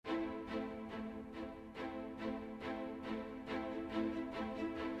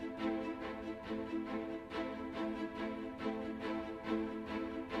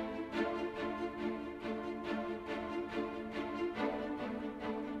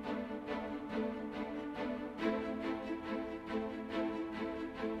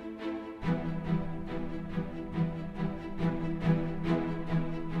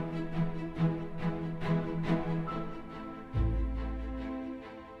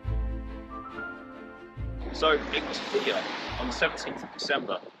So it was here on the 17th of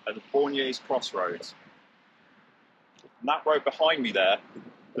December at the Borgnier's Crossroads. And that road behind me there,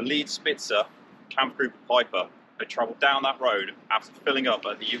 the lead Spitzer, Kampfgruppe Piper, had travelled down that road after filling up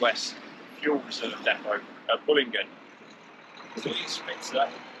at the US fuel reserve depot at Bullingen. The lead Spitzer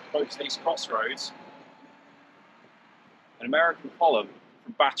approached these crossroads. An American column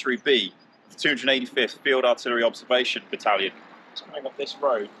from Battery B, the 285th Field Artillery Observation Battalion, was coming up this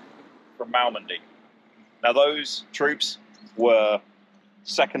road from Malmedy. Now those troops were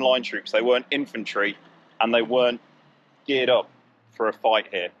second line troops, they weren't infantry and they weren't geared up for a fight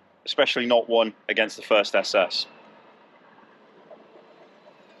here, especially not one against the 1st SS.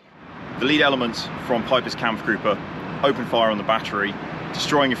 The lead elements from Piper's Kampfgruppe opened fire on the battery,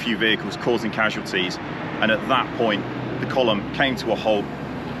 destroying a few vehicles, causing casualties, and at that point the column came to a halt,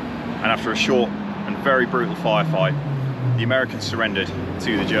 and after a short and very brutal firefight, the Americans surrendered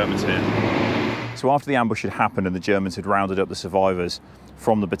to the Germans here. So after the ambush had happened and the Germans had rounded up the survivors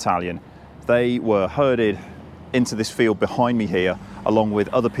from the battalion, they were herded into this field behind me here, along with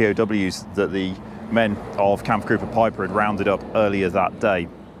other POWs that the men of Kampfgruppe Piper had rounded up earlier that day.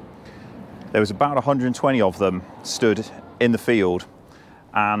 There was about 120 of them stood in the field,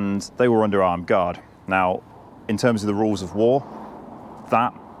 and they were under armed guard. Now, in terms of the rules of war,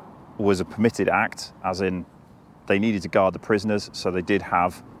 that was a permitted act, as in they needed to guard the prisoners, so they did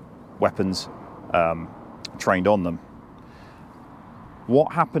have weapons trained on them.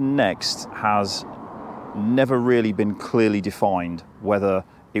 What happened next has never really been clearly defined, whether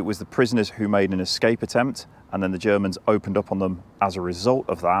it was the prisoners who made an escape attempt and then the Germans opened up on them as a result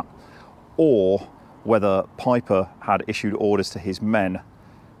of that, or whether Piper had issued orders to his men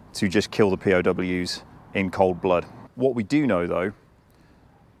to just kill the POWs in cold blood. What we do know, though,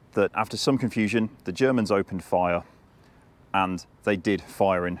 that after some confusion, the Germans opened fire, and they did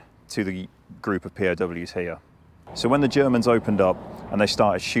fire into the group of POWs here. So when the Germans opened up and they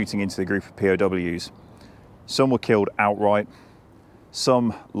started shooting into the group of POWs, some were killed outright,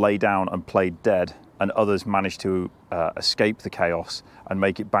 some lay down and played dead, and others managed to escape the chaos and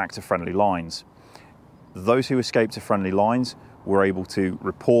make it back to friendly lines. Those who escaped to friendly lines were able to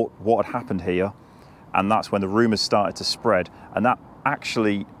report what had happened here, and that's when the rumours started to spread, and that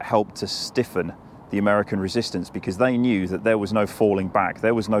actually helped to stiffen the American resistance, because they knew that there was no falling back,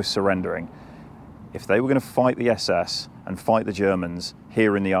 there was no surrendering. If they were going to fight the SS and fight the Germans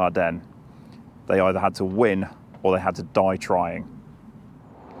here in the Ardennes, they either had to win or they had to die trying.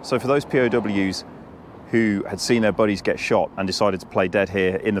 So for those POWs who had seen their buddies get shot and decided to play dead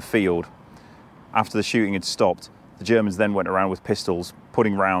here in the field, after the shooting had stopped, the Germans then went around with pistols,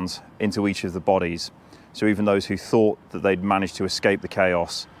 putting rounds into each of the bodies. So even those who thought that they'd managed to escape the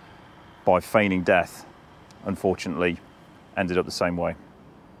chaos by feigning death, unfortunately, ended up the same way.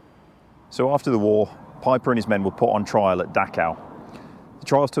 So after the war, Piper and his men were put on trial at Dachau. The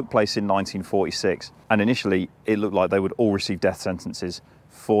trials took place in 1946, and initially it looked like they would all receive death sentences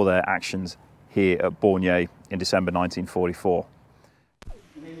for their actions here at Borgnier in December 1944.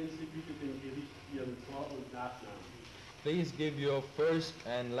 Please give your first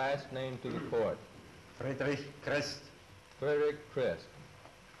and last name to the court. Friedrich Christ. Friedrich Christ.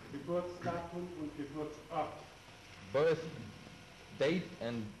 Geburtsdatum und Geburtsort. Birth date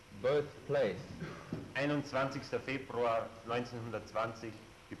and birthplace. 21. Februar 1920,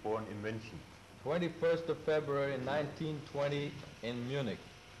 geboren in München. 21st of February 1920 in Munich.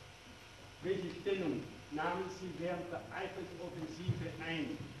 Welche Stellung nahmen Sie während der Eifeloffensive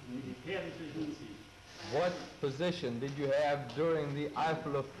ein, in militärischer Hinsicht? What position did you have during the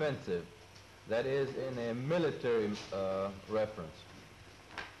Eifel offensive? That is, in a military reference.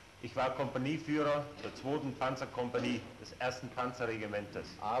 Ich war Kompanieführer der 2. Panzerkompanie des 1. Panzerregimentes.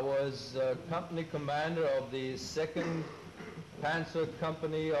 I was company commander of the 2nd Panzer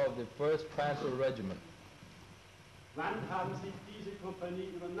Company of the 1st Panzer Regiment. Wann haben Sie diese Kompanie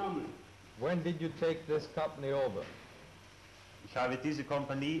übernommen? When did you take this company over? Ich habe diese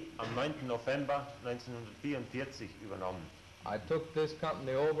Kompanie am 9. November 1944 übernommen. I took this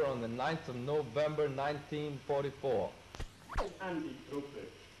company over on the 9th of November 1944. An die Truppe.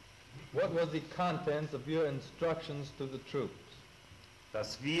 What was the contents of your instructions to the troops?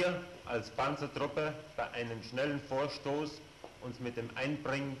 Dass wir als Panzertruppe bei einem schnellen Vorstoß uns mit dem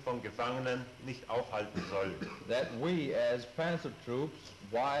Einbringen von Gefangenen nicht aufhalten sollen. That we as panzer troops,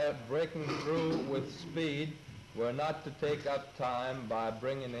 while breaking through with speed, were not to take up time by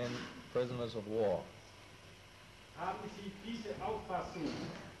bringing in prisoners of war. Haben Sie diese Auffassung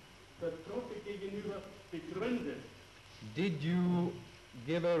der Truppe gegenüber begründet? Did you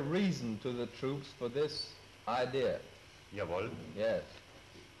give a reason to the troops for this idea? Jawohl. Yes.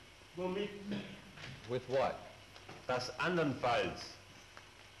 Womit? With what? Dass andernfalls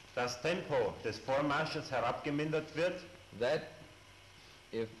das Tempo des Vormarsches herabgemindert wird, That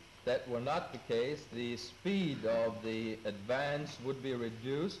if that were not the case, the speed of the advance would be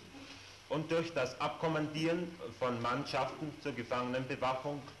reduced, und durch das Abkommandieren von Mannschaften zur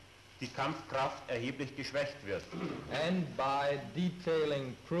Gefangenenbewachung die Kampfkraft erheblich geschwächt wird. and by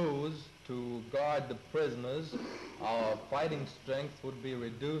detailing crews to guard the prisoners, our fighting strength would be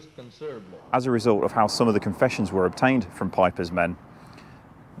reduced considerably. As a result of how some of the confessions were obtained from Piper's men,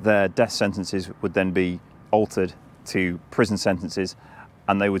 their death sentences would then be altered to prison sentences,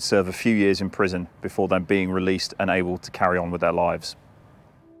 and they would serve a few years in prison before then being released and able to carry on with their lives.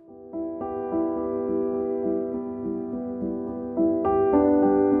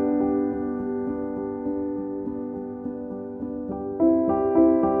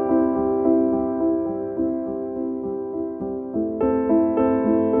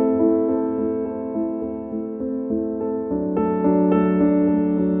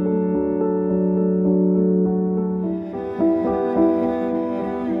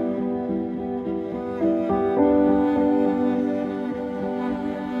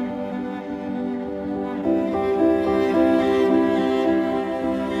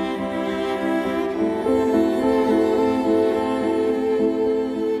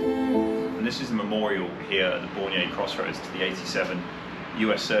 This is the memorial here at the Bornier Crossroads to the 87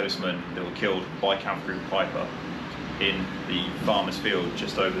 US servicemen that were killed by Kampfgruppe Piper in the Farmers Field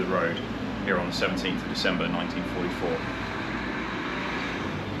just over the road here on the 17th of December 1944.